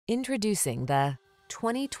Introducing the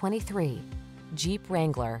 2023 Jeep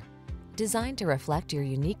Wrangler. Designed to reflect your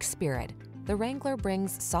unique spirit, the Wrangler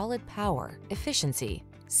brings solid power, efficiency,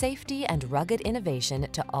 safety, and rugged innovation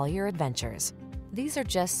to all your adventures. These are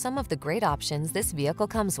just some of the great options this vehicle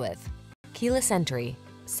comes with: keyless entry,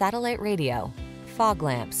 satellite radio, fog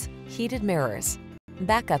lamps, heated mirrors,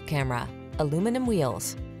 backup camera, aluminum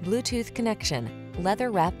wheels, Bluetooth connection,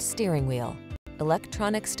 leather-wrapped steering wheel,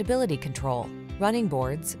 electronic stability control, running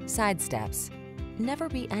boards, side steps. Never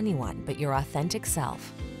be anyone but your authentic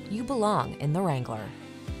self. You belong in the Wrangler.